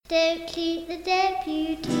Don't shoot the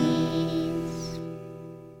deputies.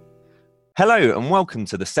 Hello and welcome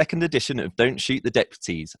to the second edition of Don't Shoot the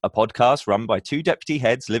Deputies, a podcast run by two deputy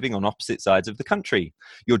heads living on opposite sides of the country.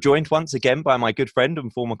 You're joined once again by my good friend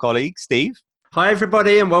and former colleague, Steve. Hi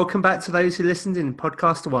everybody and welcome back to those who listened in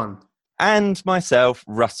podcast one. And myself,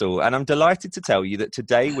 Russell. And I'm delighted to tell you that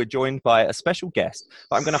today we're joined by a special guest.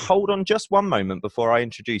 But I'm going to hold on just one moment before I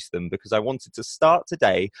introduce them, because I wanted to start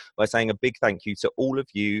today by saying a big thank you to all of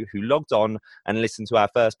you who logged on and listened to our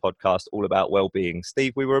first podcast all about well-being.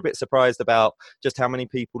 Steve, we were a bit surprised about just how many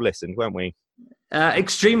people listened, weren't we?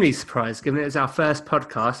 Extremely surprised, given it was our first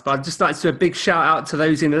podcast. But I'd just like to do a big shout out to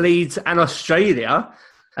those in Leeds and Australia,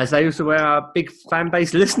 as they also where our big fan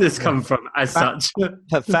base listeners come from, as such.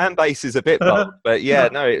 Her fan base is a bit bold, but yeah,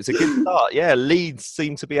 no, it's a good start. Yeah, Leeds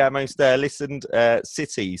seem to be our most listened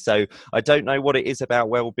city. So I don't know what it is about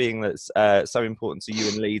well-being that's so important to you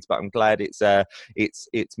in Leeds, but I'm glad it's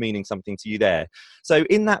meaning something to you there. So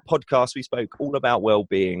in that podcast, we spoke all about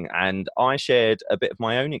well-being, and I shared a bit of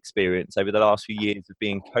my own experience over the last few years of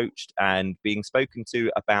being coached and being spoken to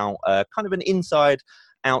about kind of an inside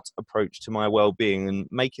out approach to my well-being and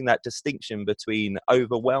making that distinction between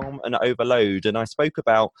overwhelm and overload. And I spoke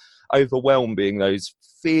about overwhelm being those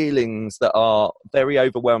feelings that are very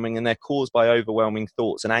overwhelming and they're caused by overwhelming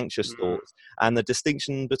thoughts and anxious thoughts, and the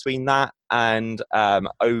distinction between that and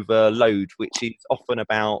overload, which is often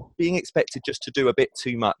about being expected just to do a bit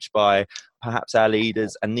too much by perhaps our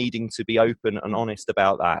leaders and needing to be open and honest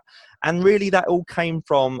about that. And really that all came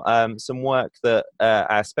from some work that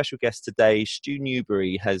our special guest today, Stu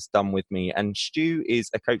Newbury, has done with me. And Stu is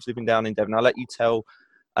a coach living down in Devon. I'll let you tell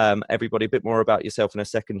everybody a bit more about yourself in a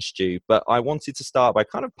second, Stu, but I wanted to start by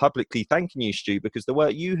kind of publicly thanking you, Stu, because the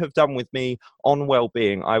work you have done with me on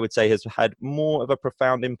well-being, I would say, has had more of a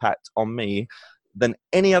profound impact on me than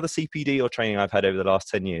any other CPD or training I've had over the last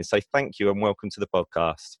 10 years. So thank you and welcome to the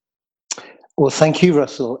podcast. Well, thank you,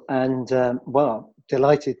 Russell, and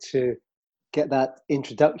delighted to get that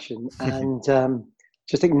introduction and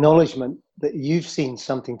just acknowledgement that you've seen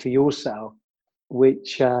something for yourself,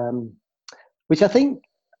 which I think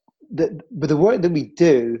that with the work that we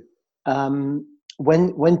do,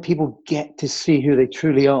 when people get to see who they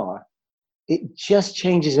truly are, it just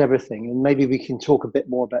changes everything. And maybe we can talk a bit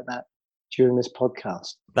more about that during this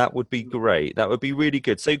podcast. That would be great. That would be really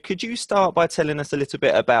good. So could you start by telling us a little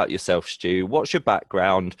bit about yourself, Stu? What's your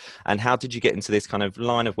background and how did you get into this kind of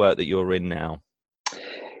line of work that you're in now?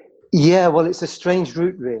 Yeah, well, it's a strange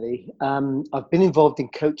route, really. I've been involved in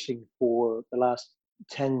coaching for the last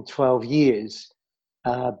 10, 12 years.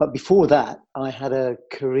 But before that, I had a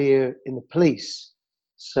career in the police.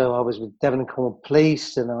 So I was with Devon and Cornwall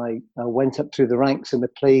Police, and I went up through the ranks in the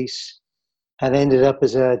police and ended up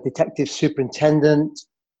as a detective superintendent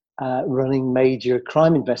running major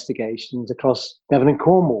crime investigations across Devon and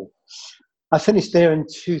Cornwall. I finished there in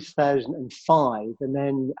 2005 and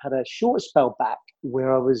then had a short spell back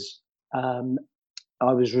where I was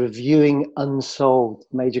reviewing unsolved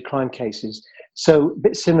major crime cases. So a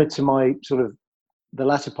bit similar to my sort of the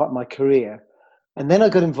latter part of my career. And then I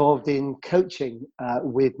got involved in coaching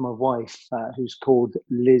with my wife, who's called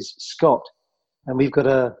Liz Scott. And we've got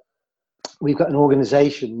an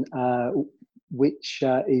organization which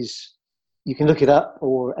is, you can look it up,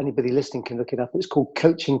 or anybody listening can look it up. It's called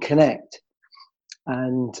Coaching Connect.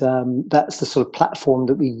 And that's the sort of platform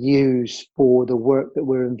that we use for the work that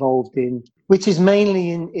we're involved in, which is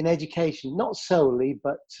mainly in education, not solely,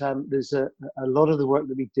 but there's a lot of the work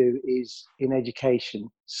that we do is in education.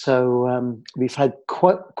 So we've had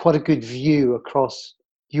quite a good view across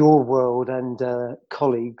your world and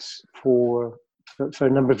colleagues for a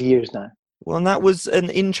number of years now. Well, and that was an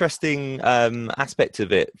interesting aspect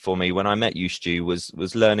of it for me when I met you, Stu,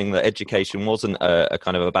 was learning that education wasn't a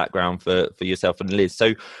kind of a background for yourself and Liz.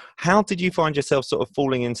 So how did you find yourself sort of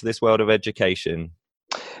falling into this world of education?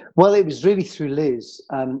 Well, it was really through Liz.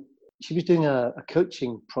 She was doing a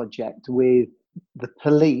coaching project with the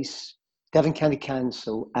police, Devon County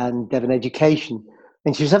Council and Devon Education.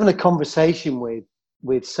 And she was having a conversation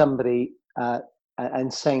with somebody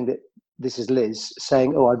and saying that, this is Liz,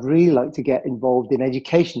 saying, I'd really like to get involved in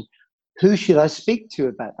education. Who should I speak to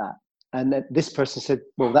about that? And this person said,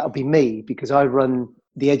 well, that'll be me because I run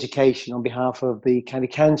the education on behalf of the county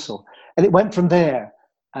council. And it went from there.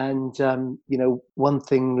 And, one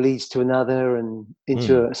thing leads to another and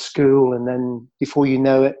into a school. And then before you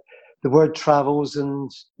know it, the word travels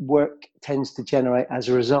and work tends to generate as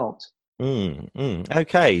a result.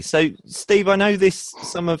 Okay, so Steve, I know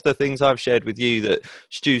some of the things I've shared with you that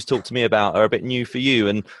Stu's talked to me about are a bit new for you,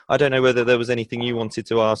 and I don't know whether there was anything you wanted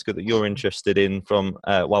to ask or that you're interested in from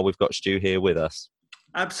while we've got Stu here with us.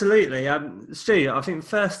 Absolutely. Stu, I think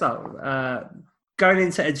first up, going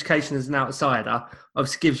into education as an outsider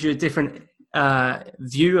obviously gives you a different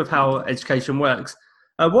view of how education works.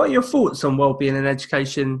 What are your thoughts on wellbeing in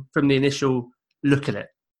education from the initial look at it?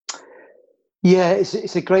 Yeah,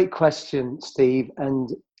 it's a great question, Steve.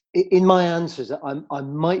 And in my answers, I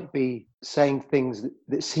might be saying things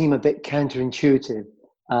that seem a bit counterintuitive.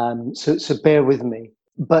 So bear with me.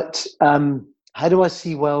 But how do I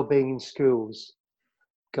see well-being in schools?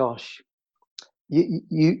 Gosh,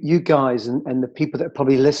 you guys and the people that are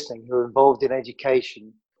probably listening who are involved in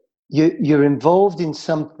education, you're involved in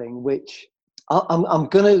something which I'm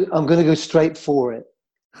gonna go straight for it.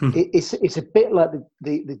 It's a bit like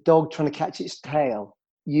the dog trying to catch its tail.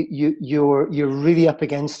 You're really up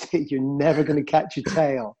against it. You're never going to catch your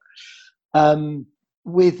tail.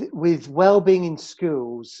 With well-being in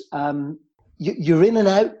schools, you're in an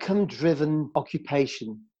outcome-driven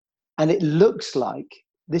occupation, and it looks like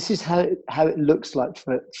this is how it looks like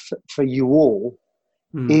for you all,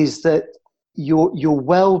 is that your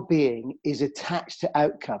well-being is attached to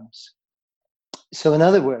outcomes. So, in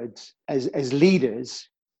other words, as leaders,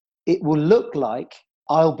 it will look like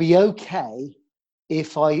I'll be okay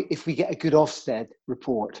if we get a good Ofsted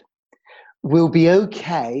report. We'll be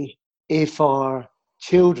okay if our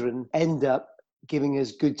children end up giving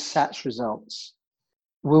us good SATs results.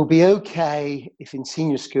 We'll be okay if in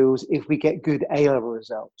senior schools if we get good A-level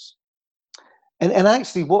results. And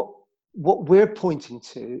actually what we're pointing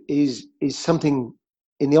to is something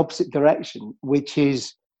in the opposite direction, which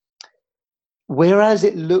is, whereas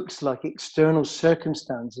it looks like external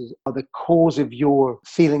circumstances are the cause of your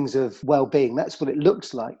feelings of well-being, that's what it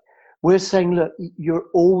looks like. We're saying, look, you're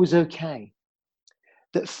always okay.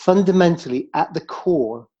 That fundamentally at the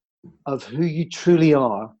core of who you truly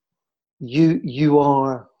are, you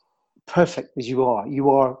are perfect as you are.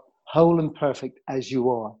 You are whole and perfect as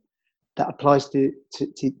you are. That applies to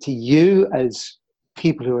you as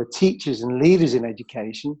people who are teachers and leaders in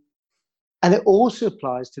education. And it also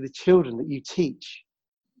applies to the children that you teach.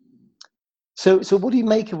 So what do you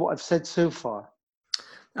make of what I've said so far?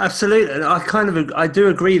 Absolutely. I do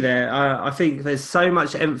agree there. I think there's so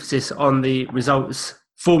much emphasis on the results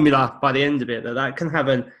formula by the end of it that can have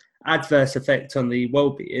an adverse effect on the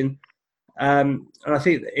well-being. And I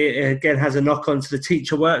think it again has a knock on to the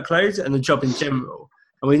teacher workload and the job in general.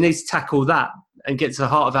 And we need to tackle that and get to the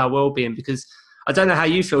heart of our well-being, because I don't know how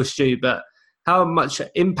you feel, Stu, but how much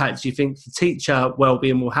impact do you think the teacher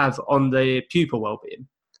well-being will have on the pupil well-being?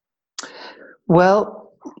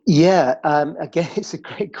 Well, yeah, again, it's a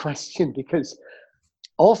great question, because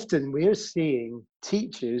often we're seeing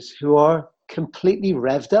teachers who are completely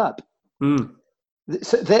revved up.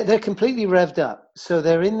 So they're completely revved up. So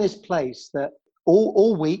they're in this place that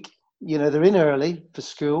all week, they're in early for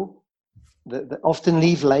school. They often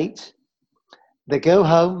leave late. They go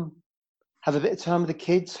home, have a bit of time with the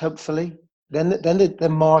kids, hopefully. Then they're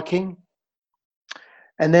marking.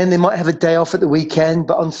 And then they might have a day off at the weekend,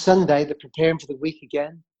 but on Sunday they're preparing for the week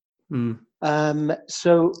again.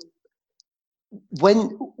 So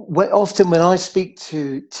often when I speak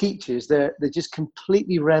to teachers, they're just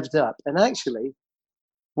completely revved up. And actually,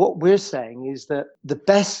 what we're saying is that the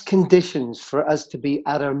best conditions for us to be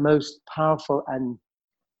at our most powerful and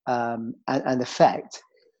effect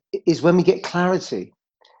is when we get clarity.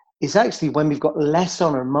 It's actually when we've got less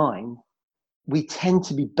on our mind, we tend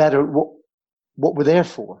to be better at what we're there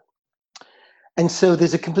for. And so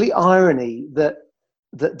there's a complete irony that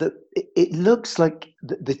it looks like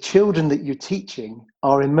the children that you're teaching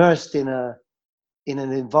are immersed in an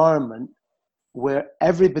environment where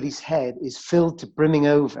everybody's head is filled to brimming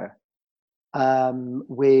over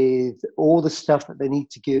with all the stuff that they need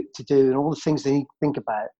to do and all the things they need to think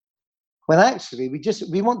about. When actually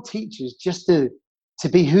we want teachers just to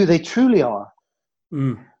be who they truly are.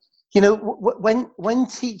 When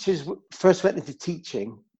teachers first went into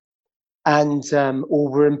teaching and or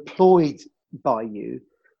were employed by you,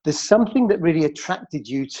 there's something that really attracted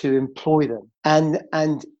you to employ them.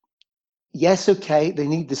 And yes, okay, they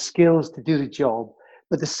need the skills to do the job,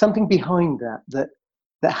 but there's something behind that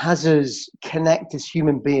has us connect as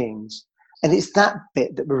human beings. And it's that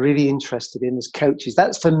bit that we're really interested in as coaches.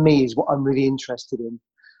 That's, for me, is what I'm really interested in.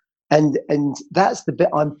 And that's the bit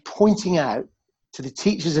I'm pointing out to the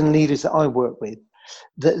teachers and leaders that I work with,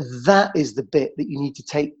 that is the bit that you need to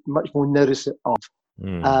take much more notice of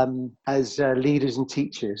as leaders and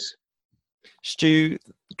teachers. Stu,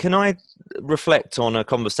 can I reflect on a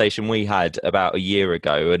conversation we had about a year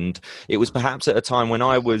ago? And it was perhaps at a time when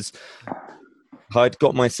I was I'd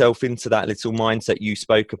got myself into that little mindset you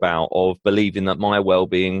spoke about of believing that my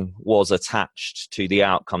well-being was attached to the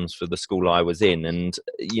outcomes for the school I was in. And,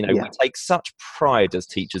 you know, we take such pride as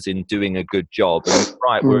teachers in doing a good job. And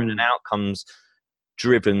right, we're in an outcomes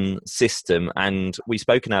driven system. And we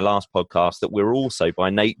spoke in our last podcast that we're also by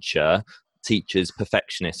nature teachers,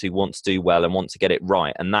 perfectionists who want to do well and want to get it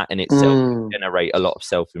right. And that in itself can generate a lot of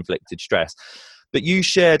self-inflicted stress. But you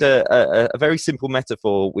shared a very simple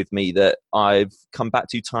metaphor with me that I've come back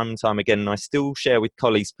to time and time again, and I still share with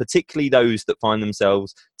colleagues, particularly those that find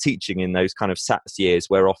themselves teaching in those kind of SATs years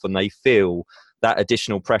where often they feel that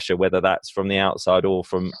additional pressure, whether that's from the outside or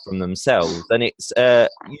from themselves. And it's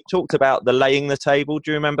you talked about the laying the table.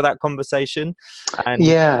 Do you remember that conversation? And,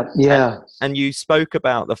 and you spoke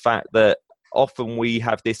about the fact that often we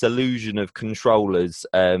have this illusion of controllers.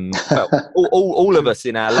 All of us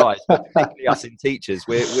in our lives, but particularly us in teachers,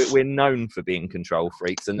 we're known for being control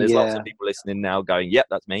freaks, and there's lots of people listening now going, "Yep,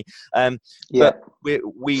 that's me." But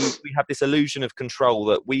we have this illusion of control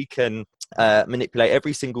that we can manipulate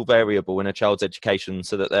every single variable in a child's education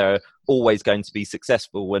so that they're always going to be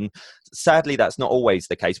successful. And sadly, that's not always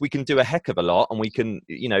the case. We can do a heck of a lot, and we can,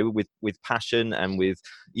 you know, with passion and with,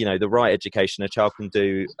 you know, the right education, a child can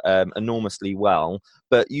do enormously well.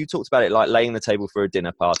 But you talked about it like laying the table for a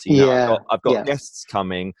dinner party. Now, I've got guests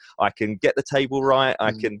coming. I can get the table right.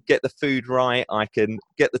 I can get the food right. I can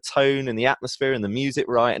get the tone and the atmosphere and the music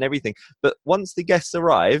right and everything. But once the guests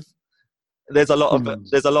arrive, there's a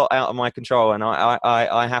lot out of my control, and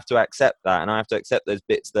I have to accept that, and I have to accept those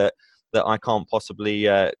bits that I can't possibly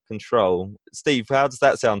control. Steve, how does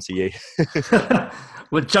that sound to you?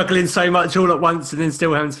 We're juggling so much all at once and then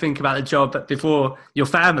still having to think about the job before your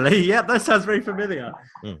family. Yeah, that sounds very familiar.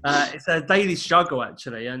 It's a daily struggle,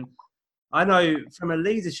 actually. And I know from a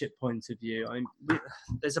leadership point of view,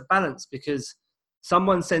 there's a balance, because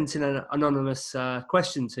someone sent in an anonymous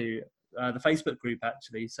question to the Facebook group,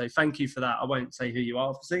 actually. So thank you for that. I won't say who you are,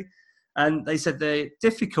 obviously. And they said the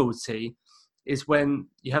difficulty is when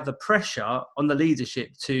you have the pressure on the leadership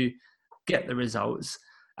to get the results.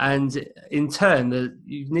 And in turn,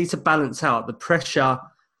 you need to balance out the pressure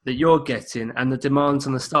that you're getting and the demands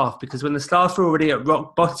on the staff. Because when the staff are already at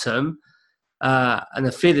rock bottom and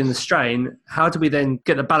are feeling the strain, how do we then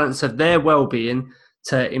get the balance of their well-being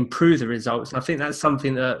to improve the results? And I think that's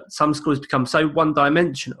something that some schools become so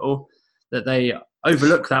one-dimensional that they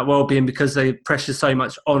overlook that well-being because they pressure so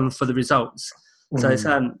much on for the results. So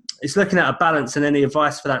it's looking at a balance, and any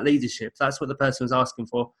advice for that leadership. That's what the person was asking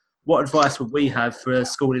for. What advice would we have for a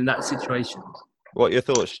school in that situation? What are your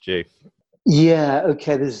thoughts, Stu? Yeah,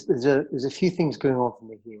 okay. There's a few things going on for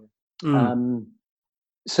me here.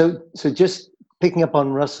 So just picking up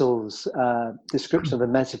on Russell's description of the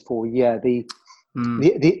metaphor. Yeah,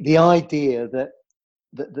 the idea that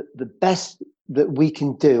the best that we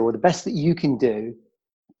can do, or the best that you can do,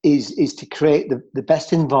 is to create the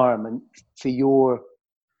best environment for your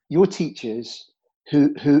teachers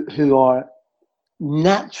who are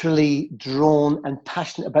naturally drawn and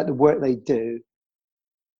passionate about the work they do,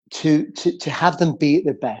 to have them be at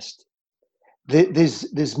their best.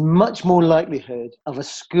 There's much more likelihood of a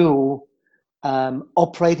school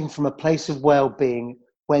operating from a place of well-being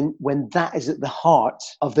when that is at the heart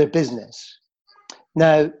of their business.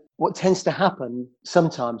 Now, what tends to happen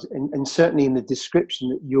sometimes, and certainly in the description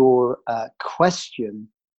that your question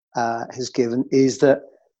has given, is that,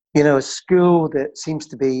 you know, a school that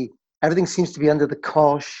everything seems to be under the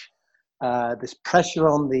cosh. There's pressure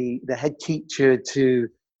on the head teacher to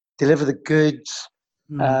deliver the goods.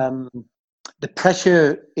 The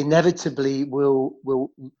pressure inevitably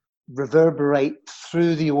will reverberate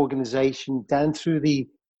through the organization, down through the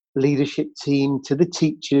leadership team, to the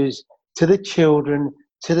teachers, to the children,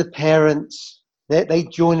 to the parents. They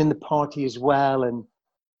join in the party as well. And,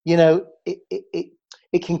 you know,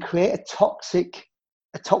 it can create a toxic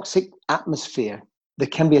atmosphere. There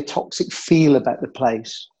can be a toxic feel about the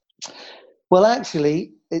place. Well,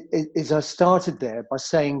 actually, I started there by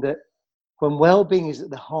saying that when well-being is at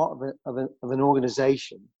the heart of an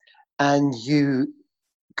organization, and you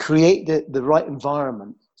create the right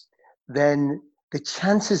environment, then the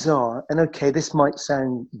chances are, and okay, this might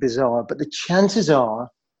sound bizarre, but the chances are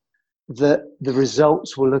that the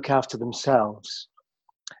results will look after themselves.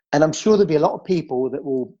 And I'm sure there'll be a lot of people that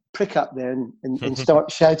will prick up there and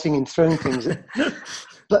start shouting and throwing things.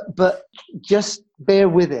 But just bear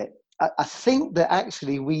with it. I think that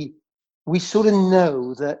actually we sort of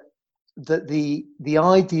know that the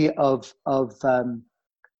idea of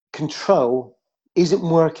control isn't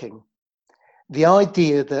working. The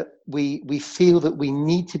idea that we feel that we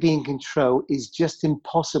need to be in control is just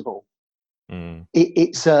impossible.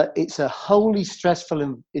 It's a wholly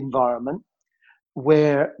stressful environment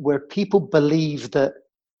where people believe that,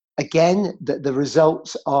 again, that the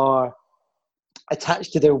results are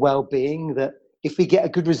attached to their well-being, that if we get a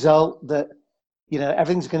good result, that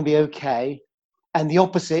everything's going to be okay, and the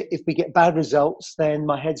opposite, if we get bad results, then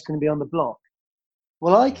my head's going to be on the block.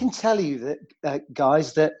 Well, I can tell you that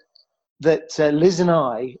guys, that Liz and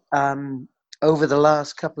I, over the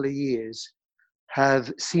last couple of years,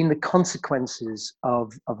 have seen the consequences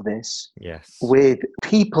of this. Yes. With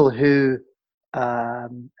people who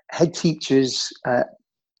head teachers,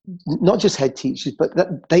 not just head teachers, but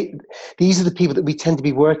these are the people that we tend to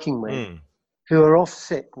be working with, who are off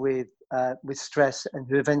sick with stress and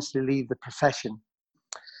who eventually leave the profession.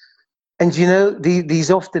 And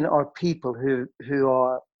these often are people who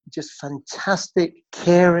are just fantastic,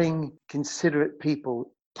 caring, considerate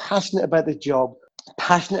people, passionate about their job,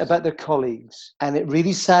 passionate about their colleagues. And it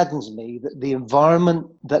really saddens me that the environment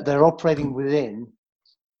that they're operating within,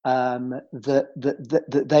 that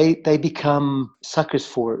they become suckers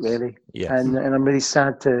for it, really. Yes. And I'm really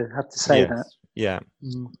sad to have to say that. Yeah.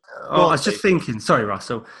 I was just thinking, sorry,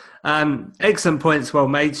 Russell. Excellent points, well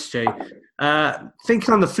made, Stu.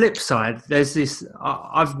 Thinking on the flip side, there's this.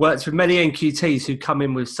 I've worked with many NQTs who come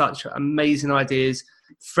in with such amazing ideas,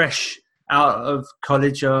 fresh out of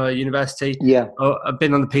college or university. Yeah. Or I've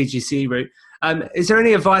been on the PGCE route. Is there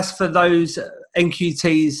any advice for those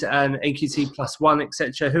NQTs and NQT +1,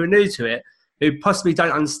 etc., who are new to it, who possibly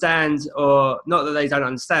don't understand, or not that they don't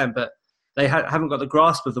understand, but they haven't got the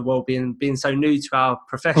grasp of the well-being, being so new to our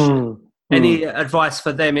profession? Any advice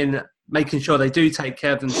for them in making sure they do take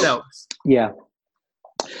care of themselves? Yeah.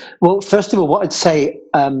 Well, first of all, what I'd say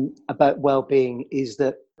about well-being is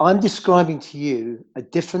that I'm describing to you a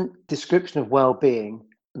different description of well-being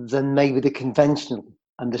than maybe the conventional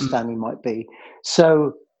understanding might be.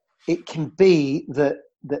 So it can be that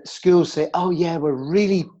schools say, oh yeah, we're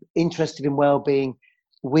really interested in well-being.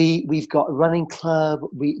 We've got a running club,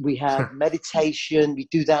 we have meditation, we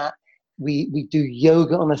do that, we do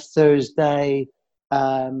yoga on a Thursday,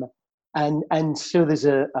 and so there's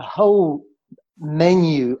a whole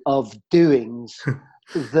menu of doings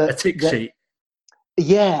that a tick sheet.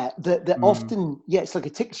 Yeah, that often, it's like a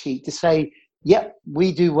tick sheet to say, yep,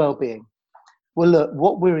 we do well-being. Well, look,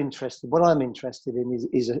 what I'm interested in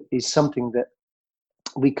is something that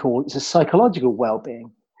we call, it's a psychological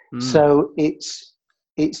well-being. So it's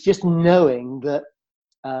just knowing that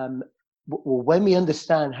when we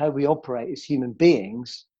understand how we operate as human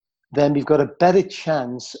beings, then we've got a better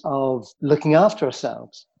chance of looking after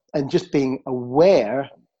ourselves and just being aware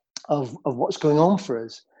of what's going on for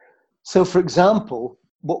us. So, for example,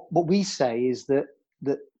 what we say is that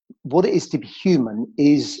what it is to be human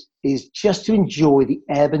is just to enjoy the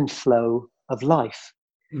ebb and flow of life.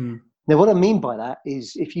 Now, what I mean by that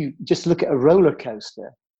is, if you just look at a roller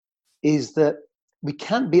coaster, is that we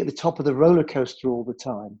can't be at the top of the roller coaster all the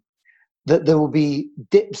time, that there will be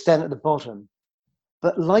dips down at the bottom.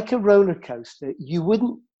 But like a roller coaster, you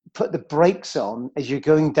wouldn't put the brakes on as you're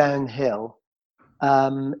going downhill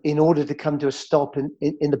in order to come to a stop in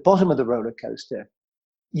the bottom of the roller coaster.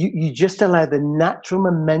 You just allow the natural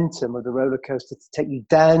momentum of the roller coaster to take you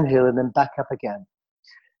downhill and then back up again.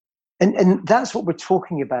 And that's what we're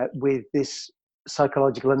talking about with this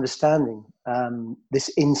psychological understanding, this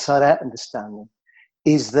inside-out understanding,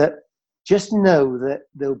 is that just know that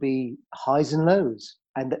there'll be highs and lows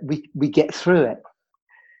and that we get through it.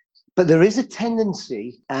 But there is a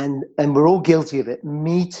tendency, and we're all guilty of it,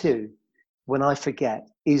 me too, when I forget,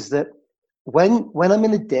 is that when I'm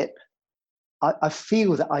in a dip, I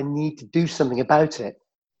feel that I need to do something about it.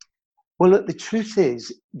 Well, look, the truth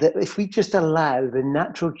is that if we just allow the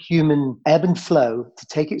natural human ebb and flow to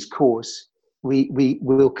take its course, we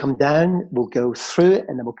will come down, we'll go through it,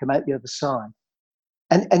 and then we'll come out the other side.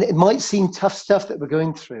 And it might seem tough stuff that we're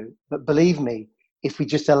going through, but believe me, if we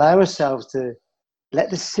just allow ourselves to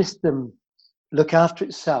let the system look after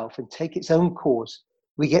itself and take its own course,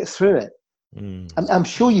 we get through it. I'm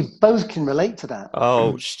sure you both can relate to that.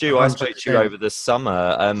 Oh, Stu, I spoke to you over the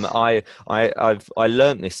summer. I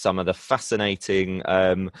learned this summer the fascinating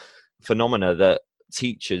phenomena that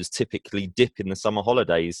teachers typically dip in the summer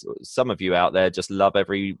holidays. Some of you out there just love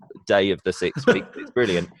every day of the 6 weeks. It's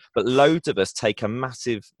brilliant. But loads of us take a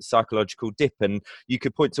massive psychological dip, and you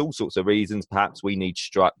could point to all sorts of reasons. Perhaps we need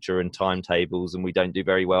structure and timetables, and we don't do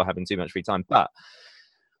very well having too much free time. But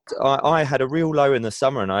I had a real low in the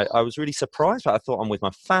summer, and I was really surprised. But I thought, I'm with my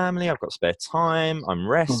family, I've got spare time, I'm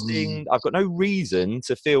resting, I've got no reason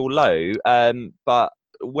to feel low. But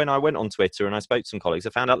when I went on Twitter and I spoke to some colleagues, I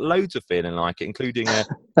found out loads of feeling like it, including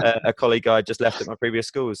a colleague I just left at my previous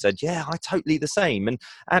school who said, yeah, I totally the same. And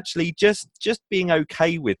actually just being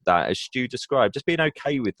okay with that, as Stu described, just being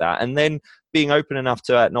okay with that, and then being open enough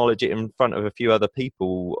to acknowledge it in front of a few other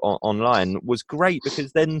people online was great,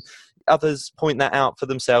 because then others point that out for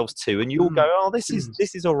themselves too, and you all go, oh, this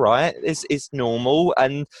is all right, it's normal.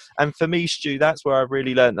 And for me, Stu, that's where I've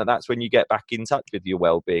really learned that's when you get back in touch with your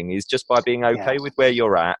well-being, is just by being okay with where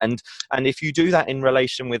you're at. And if you do that in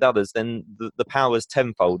relation with others, then the power's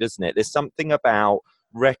tenfold, isn't it? There's something about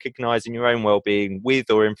recognizing your own well-being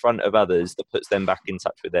with or in front of others that puts them back in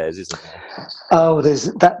touch with theirs, isn't there? Oh,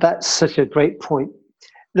 that's such a great point.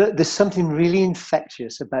 Look, there's something really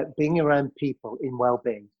infectious about being around people in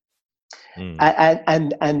well-being.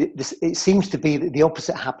 And it seems to be that the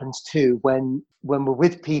opposite happens too when we're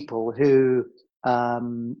with people who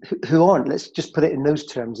aren't, let's just put it in those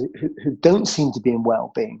terms, who don't seem to be in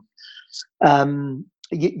well-being.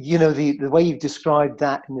 You know, the way you've described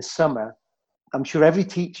that in the summer, I'm sure every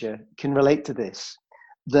teacher can relate to this,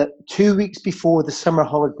 that 2 weeks before the summer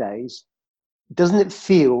holidays, doesn't it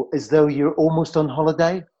feel as though you're almost on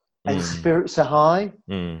holiday and spirits are high?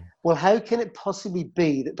 Well, how can it possibly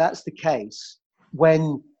be that that's the case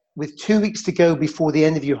when, with 2 weeks to go before the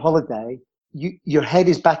end of your holiday, your head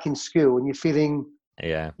is back in school and you're feeling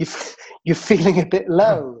you're feeling a bit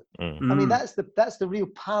low? I mean, that's the real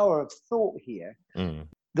power of thought here.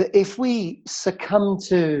 That if we succumb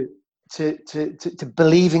to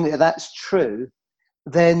believing that that's true,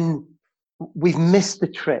 then we've missed the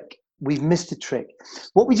trick. We've missed a trick.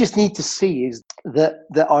 What we just need to see is that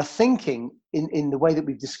our thinking in the way that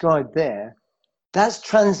we've described there, that's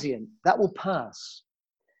transient. That will pass.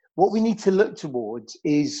 What we need to look towards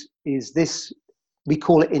is this, we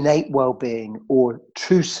call it innate well-being or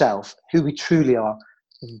true self, who we truly are.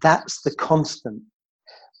 That's the constant.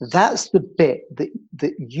 That's the bit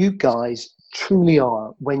that you guys truly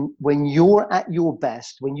are. When you're at your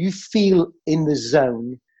best, when you feel in the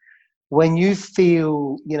zone, when you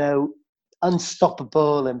feel, you know,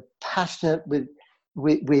 unstoppable and passionate with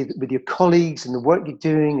your colleagues and the work you're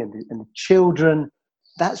doing and the children,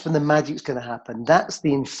 that's when the magic's going to happen. That's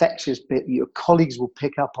the infectious bit that your colleagues will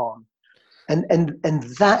pick up on. And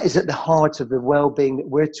that is at the heart of the well-being that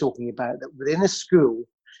we're talking about, that within a school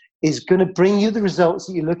is going to bring you the results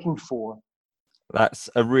that you're looking for. That's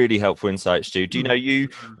a really helpful insight, Stu. Do you know,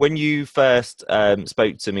 when you first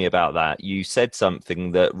spoke to me about that, you said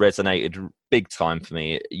something that resonated big time for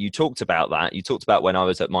me. You talked about that. You talked about when I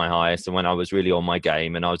was at my highest and when I was really on my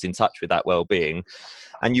game and I was in touch with that well-being.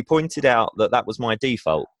 And you pointed out that was my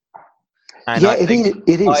default. And yeah, it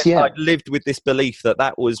is. I lived with this belief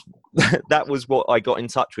that was what I got in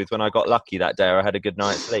touch with when I got lucky that day, or I had a good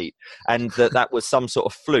night's sleep, and that was some sort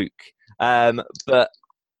of fluke. But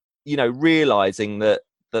you know, realizing that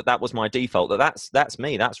was my default, that's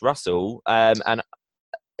me, that's Russell, and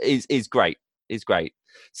is great.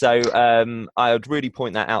 So I would really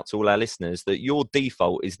point that out to all our listeners, that your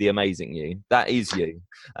default is the amazing you. That is you.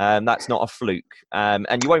 That's not a fluke.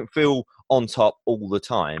 And you won't feel on top all the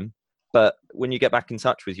time, but when you get back in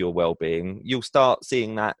touch with your well-being, you'll start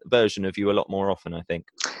seeing that version of you a lot more often, I think.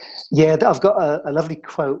 Yeah, I've got a lovely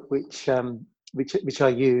quote which I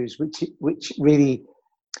use, which really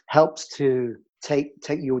helps to take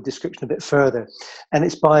your description a bit further, and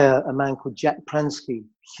it's by a man called Jack Pransky,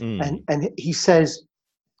 and he says,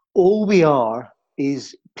 all we are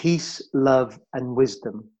is peace, love, and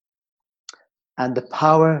wisdom, and the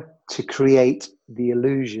power to create the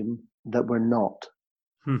illusion that we're not.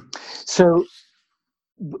 So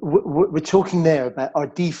we're talking there about our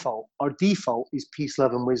default. Our default is peace,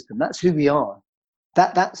 love, and wisdom. That's who we are.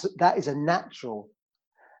 That is a natural.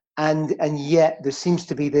 And yet there seems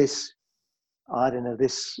to be this, I don't know,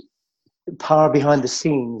 this power behind the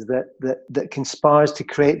scenes that conspires to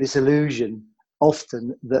create this illusion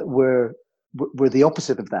often that we're the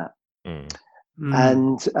opposite of that.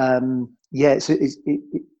 And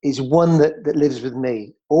it's one that lives with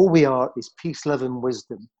me. All we are is peace, love, and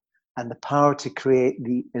wisdom, and the power to create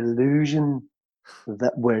the illusion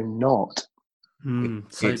that we're not.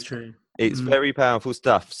 So true. It's very powerful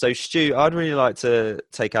stuff. So, Stu, I'd really like to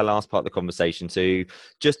take our last part of the conversation to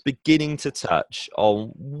just beginning to touch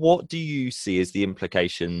on what do you see as the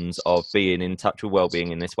implications of being in touch with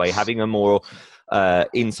well-being in this way, having a more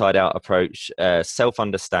inside-out approach,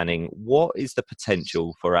 self-understanding. What is the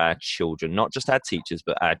potential for our children, not just our teachers,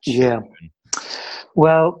 but our children? Yeah.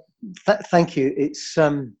 Well, thank you. It's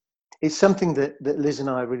something that Liz and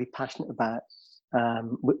I are really passionate about.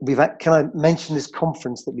 Can I mention this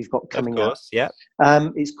conference that we've got coming up? Of course, yeah.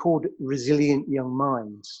 It's called Resilient Young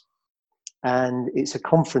Minds, and it's a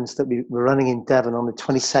conference that we're running in Devon on the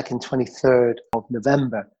 22nd, 23rd of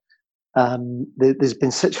November. There's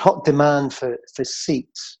been such hot demand for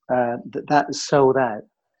seats that is sold out,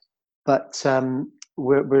 but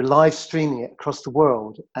we're live streaming it across the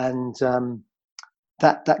world, and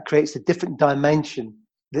that creates a different dimension.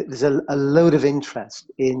 There's a load of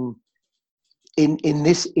interest in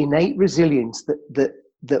this innate resilience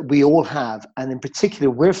that we all have, and in particular,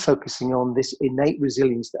 we're focusing on this innate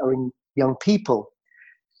resilience that are in young people.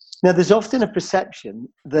 Now, there's often a perception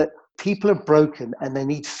that people are broken and they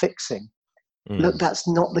need fixing. Look, that's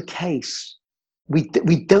not the case. We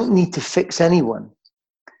don't need to fix anyone.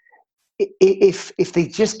 If they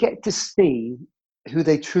just get to see who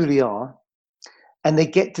they truly are, and they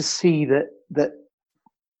get to see that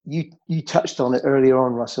you touched on it earlier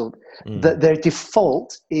on, Russell, that their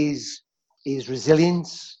default is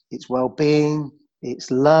resilience, it's well-being,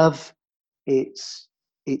 it's love, it's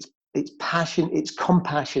passion, it's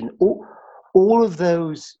compassion. All of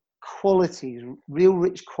those qualities, real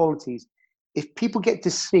rich qualities, if people get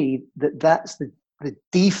to see that that's the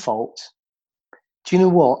default, do you know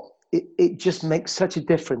what? It just makes such a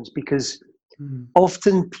difference, because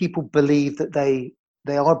often people believe that they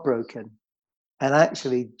are broken. And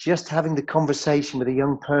actually, just having the conversation with a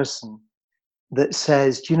young person that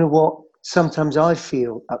says, do you know what? Sometimes I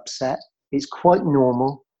feel upset. It's quite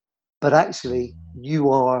normal. But actually,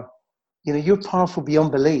 you're powerful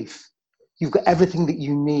beyond belief. You've got everything that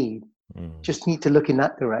you need. Just need to look in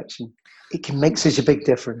that direction. It can make such a big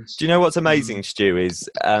difference. Do you know what's amazing, Stu, is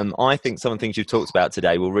I think some of the things you've talked about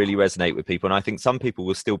today will really resonate with people. And I think some people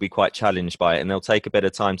will still be quite challenged by it, and they'll take a bit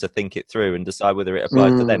of time to think it through and decide whether it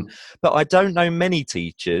applies to them. But I don't know many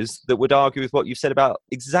teachers that would argue with what you've said about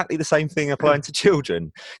exactly the same thing applying to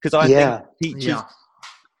children. Because I think teachers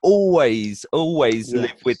always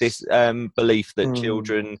live with this belief that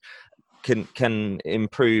children can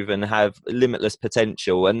improve and have limitless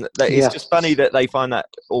potential, and it's just funny that they find that,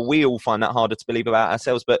 or we all find that harder to believe about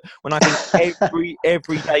ourselves. But when I think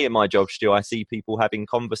every day in my job, Stu, I see people having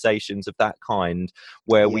conversations of that kind,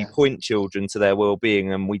 where we point children to their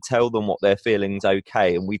well-being, and we tell them what they're feeling's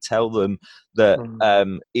okay, and we tell them that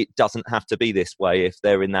it doesn't have to be this way if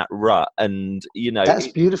they're in that rut. And that's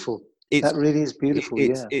beautiful. That really is beautiful.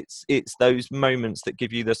 It's those moments that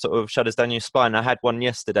give you the sort of shudders down your spine. I had one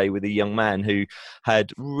yesterday with a young man who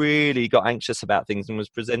had really got anxious about things and was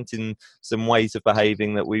presenting some ways of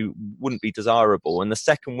behaving that we wouldn't be desirable. And the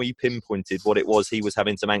second we pinpointed what it was he was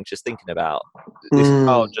having some anxious thinking about, this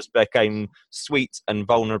child just became sweet and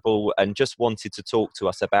vulnerable and just wanted to talk to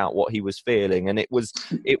us about what he was feeling. And it was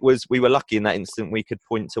we were lucky in that instant we could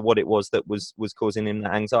point to what it was that was causing him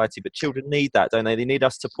that anxiety. But children need that, don't they? They need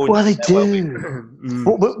us to point. Well, they do.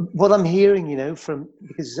 What I'm hearing,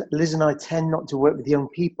 because Liz and I tend not to work with young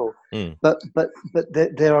people, but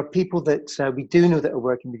there are people that we do know that are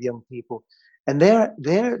working with young people, and they're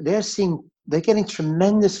getting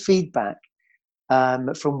tremendous feedback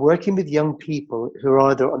from working with young people who are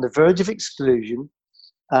either on the verge of exclusion,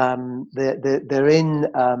 they're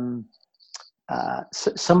in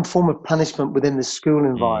some form of punishment within the school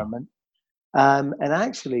environment, and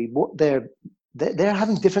actually what they're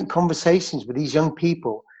having different conversations with these young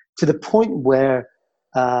people, to the point where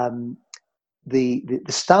the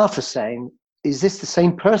staff are saying, "Is this the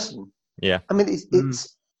same person?" Yeah. I mean,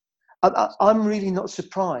 I'm really not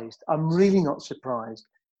surprised.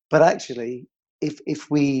 But actually,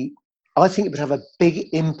 I think it would have a big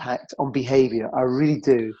impact on behaviour. I really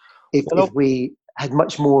do. If we had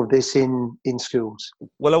much more of this in schools.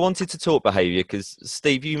 Well, I wanted to talk behaviour because,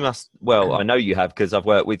 Steve, you must, well, I know you have because I've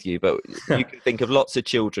worked with you, but you can think of lots of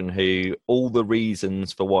children who all the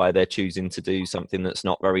reasons for why they're choosing to do something that's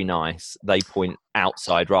not very nice, they point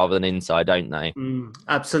outside rather than inside, don't they?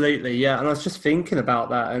 Absolutely, yeah. And I was just thinking about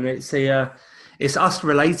that, and it's us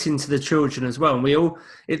relating to the children as well. And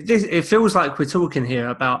it feels like we're talking here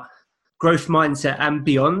about growth mindset and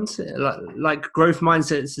beyond. Like growth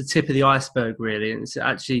mindset is the tip of the iceberg, really, and it's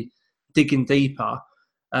actually digging deeper.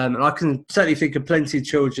 And I can certainly think of plenty of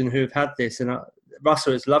children who have had this. And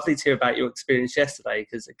Russell, it's lovely to hear about your experience yesterday,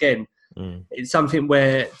 because again, it's something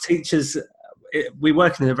where teachers, we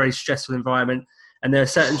work in a very stressful environment, and there are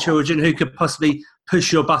certain children who could possibly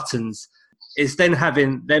push your buttons. It's then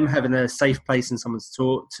having a safe place and someone to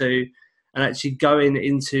talk to, and actually going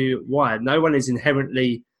into why. No one is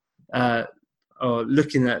inherently or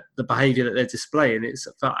looking at the behaviour that they're displaying. It's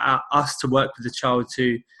for us to work with the child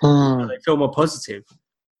to they feel more positive.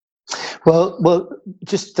 Well,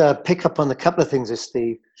 just pick up on a couple of things there,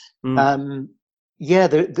 Steve. There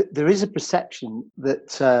is a perception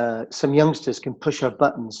that some youngsters can push our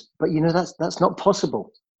buttons, but that's not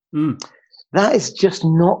possible. That is just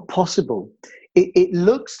not possible. It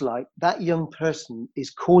looks like that young person is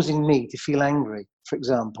causing me to feel angry, for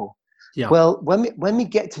example. Yeah. Well, when we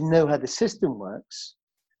get to know how the system works,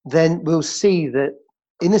 then we'll see that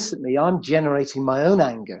innocently I'm generating my own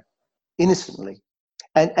anger, innocently.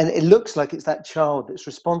 And it looks like it's that child that's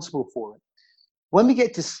responsible for it. When we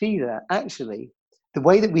get to see that, actually, the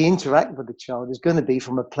way that we interact with the child is going to be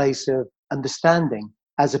from a place of understanding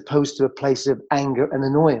as opposed to a place of anger and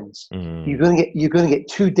annoyance. You're going to get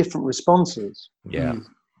two different responses. Yeah.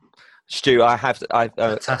 Stu,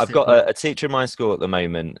 I've got a teacher in my school at the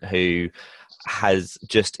moment who has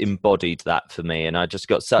just embodied that for me, and I just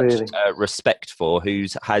got such respect for who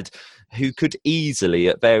could easily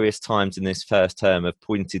at various times in this first term have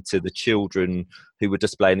pointed to the children who were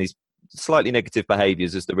displaying these slightly negative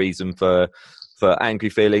behaviours as the reason for angry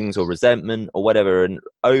feelings or resentment or whatever, and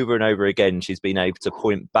over again she's been able to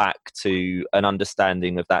point back to an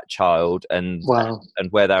understanding of that child and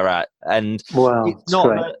where they're at, and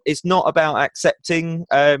it's not about accepting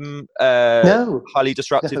highly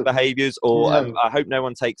disruptive behaviours or I hope no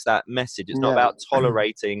one takes that message. It's not about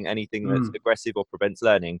tolerating anything that's aggressive or prevents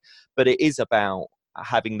learning, but it is about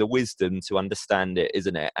having the wisdom to understand it,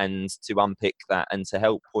 isn't it, and to unpick that and to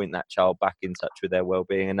help point that child back in touch with their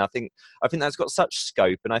well-being. And I think that's got such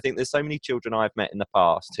scope, and I think there's so many children I've met in the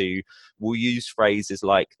past who will use phrases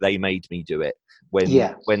like "they made me do it"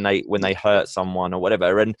 when they hurt someone or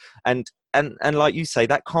whatever, and like you say,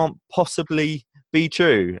 that can't possibly be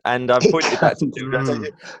true. And I've pointed that to children.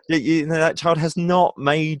 That child has not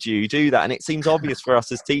made you do that, and it seems obvious for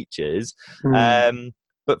us as teachers.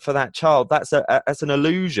 But for that child, that's an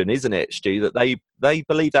illusion, isn't it, Stu? That they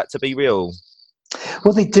believe that to be real.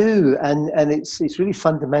 Well, they do, and it's really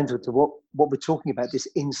fundamental to what we're talking about, this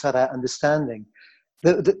inside-out understanding.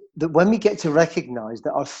 That when we get to recognise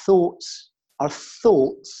that our thoughts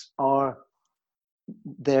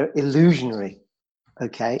they're illusionary.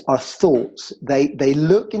 Okay, our thoughts they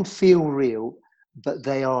look and feel real, but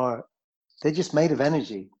they're just made of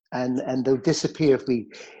energy, and they'll disappear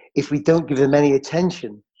if we don't give them any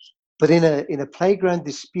attention. But in a playground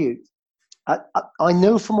dispute, I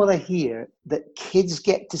know from what I hear that kids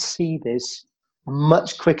get to see this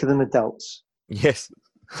much quicker than adults. Yes.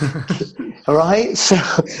 All right. So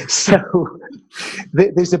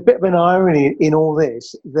there's a bit of an irony in all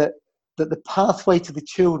this that the pathway to the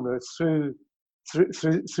children are through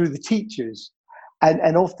the teachers,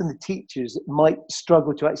 and often the teachers might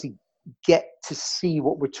struggle to actually get to see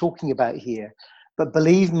what we're talking about here. But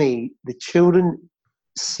believe me, the children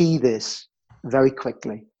see this very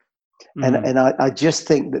quickly. And I just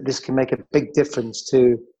think that this can make a big difference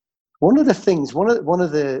to one of the things, one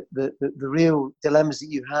of the real dilemmas that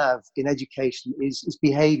you have in education is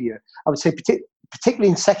behavior. I would say particularly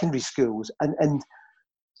in secondary schools, and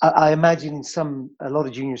I imagine in a lot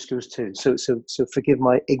of junior schools too. So forgive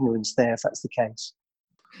my ignorance there if that's the case.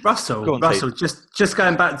 Russell, just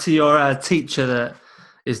going back to your teacher that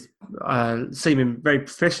is seeming very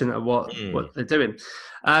proficient at what they're doing.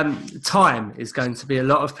 Time is going to be a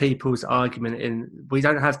lot of people's argument in we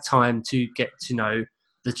don't have time to get to know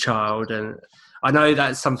the child, and I know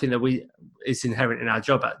that's something that is inherent in our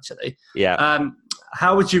job actually. Yeah.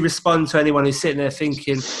 How would you respond to anyone who's sitting there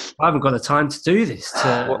thinking, I haven't got the time to do this?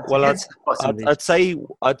 I'd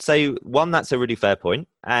say one, that's a really fair point.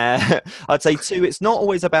 I'd say two, it's not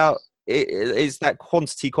always about it's that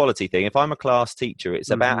quality thing. If I'm a class teacher, it's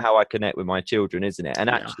about how I connect with my children, isn't it? And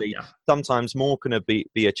actually, sometimes more can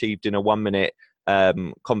be achieved in a 1 minute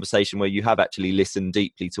conversation where you have actually listened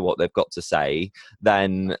deeply to what they've got to say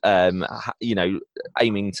than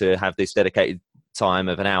aiming to have this dedicated time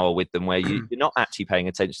of an hour with them where you're not actually paying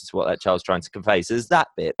attention to what that child's trying to convey. So there's that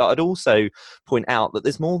bit. But I'd also point out that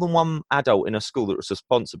there's more than one adult in a school that's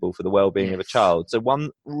responsible for the well-being of a child. So one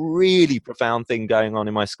really profound thing going on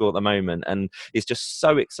in my school at the moment, and it's just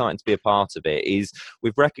so exciting to be a part of it, is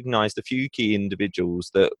we've recognised a few key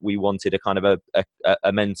individuals that we wanted a kind of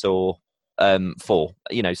a mentor for,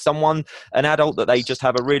 an adult that they just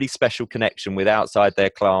have a really special connection with outside their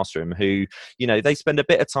classroom, who, they spend a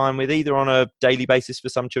bit of time with, either on a daily basis for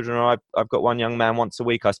some children, or I've got one young man once a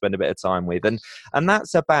week I spend a bit of time with, and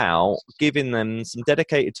that's about giving them some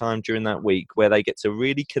dedicated time during that week where they get to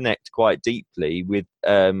really connect quite deeply with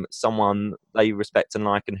someone they respect and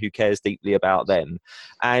like and who cares deeply about them.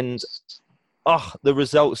 And the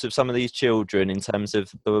results of some of these children in terms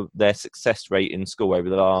of their success rate in school over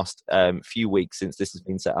the last few weeks since this has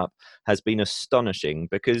been set up has been astonishing,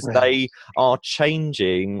 because they are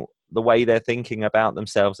changing the way they're thinking about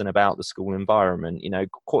themselves and about the school environment.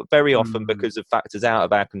 Very often, because of factors out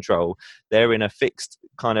of our control, they're in a fixed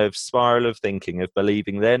kind of spiral of thinking, of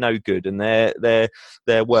believing they're no good and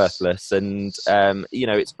they're worthless, and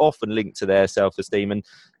it's often linked to their self-esteem, and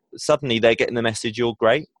suddenly they're getting the message you're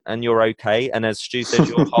great and you're okay, and as Stu said,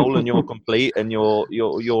 you're whole and you're complete and you're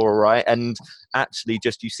all right, and actually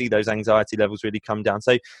just you see those anxiety levels really come down.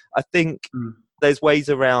 So I think there's ways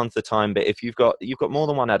around the time bit. If you've got more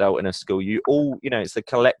than one adult in a school, you all it's a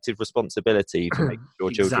collective responsibility to make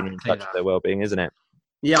sure children are in touch with their well-being, isn't it?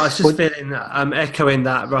 Yeah, I was just feeling echoing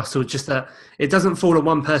that, Russell, just that it doesn't fall on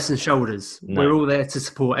one person's shoulders. No. We're all there to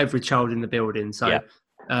support every child in the building. So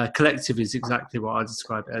collective is exactly what I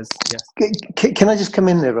describe it as. Yes. Can I just come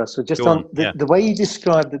in there, Russell? Just Go on on. the way you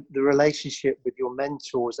describe the relationship with your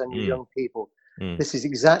mentors and your young people. This is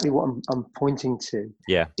exactly what I'm pointing to.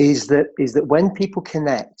 Yeah. Is that when people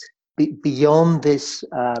connect beyond this,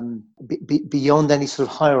 beyond any sort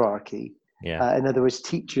of hierarchy, in other words,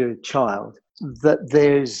 teacher, child, that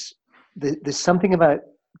there's something about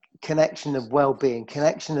connection of well-being,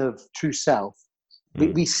 connection of true self.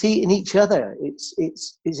 We see it in each other.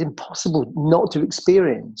 It's impossible not to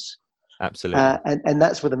experience. Absolutely. And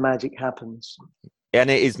that's where the magic happens. And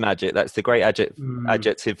it is magic. That's the great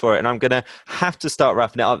adjective for it. And I'm going to have to start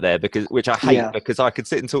wrapping it up there, which I hate, because I could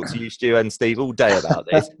sit and talk to you, Stu and Steve, all day about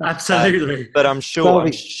this. Absolutely. But I'm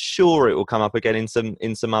sure it will come up again in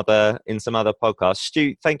some other podcasts.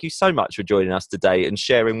 Stu, thank you so much for joining us today and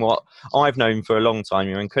sharing what I've known for a long time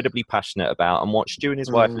you're incredibly passionate about, and what Stu and his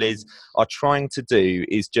wife Liz are trying to do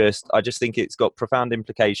is I just think it's got profound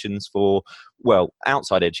implications for, well,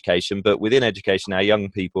 outside education, but within education, our young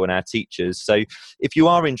people and our teachers. So if you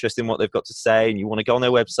are interested in what they've got to say and you want to go on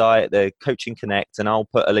their website, their Coaching Connect, and I'll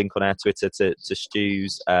put a link on our Twitter to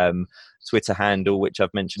Stu's Twitter handle, which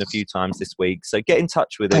I've mentioned a few times this week. So get in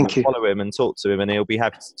touch with him, follow him and talk to him, and he'll be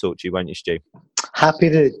happy to talk to you, won't you, Stu?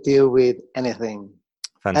 Happy to deal with anything.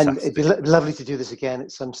 Fantastic. And it'd be lovely to do this again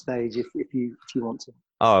at some stage if you want to.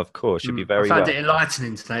 Oh, of course. You'd be very I found it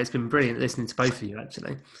enlightening today. It's been brilliant listening to both of you,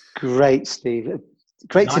 actually. Great, Steve.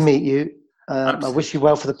 Great to meet you. I wish you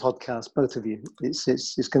well for the podcast, both of you. It's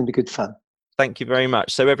going to be good fun. Thank you very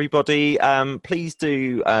much. So everybody, please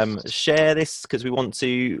do share this, because we want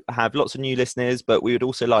to have lots of new listeners, but we would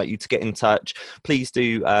also like you to get in touch. Please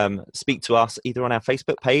do speak to us either on our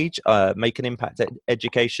Facebook page, Make an Impact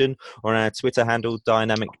Education, or on our Twitter handle,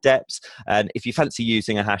 Dynamic Deps. And if you fancy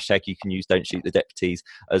using a hashtag, you can use Don't Shoot the Deputies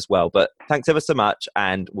as well. But thanks ever so much,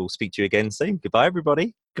 and we'll speak to you again soon. Goodbye,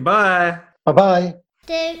 everybody. Goodbye. Bye-bye.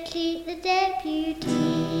 Don't shoot the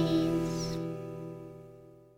deputy.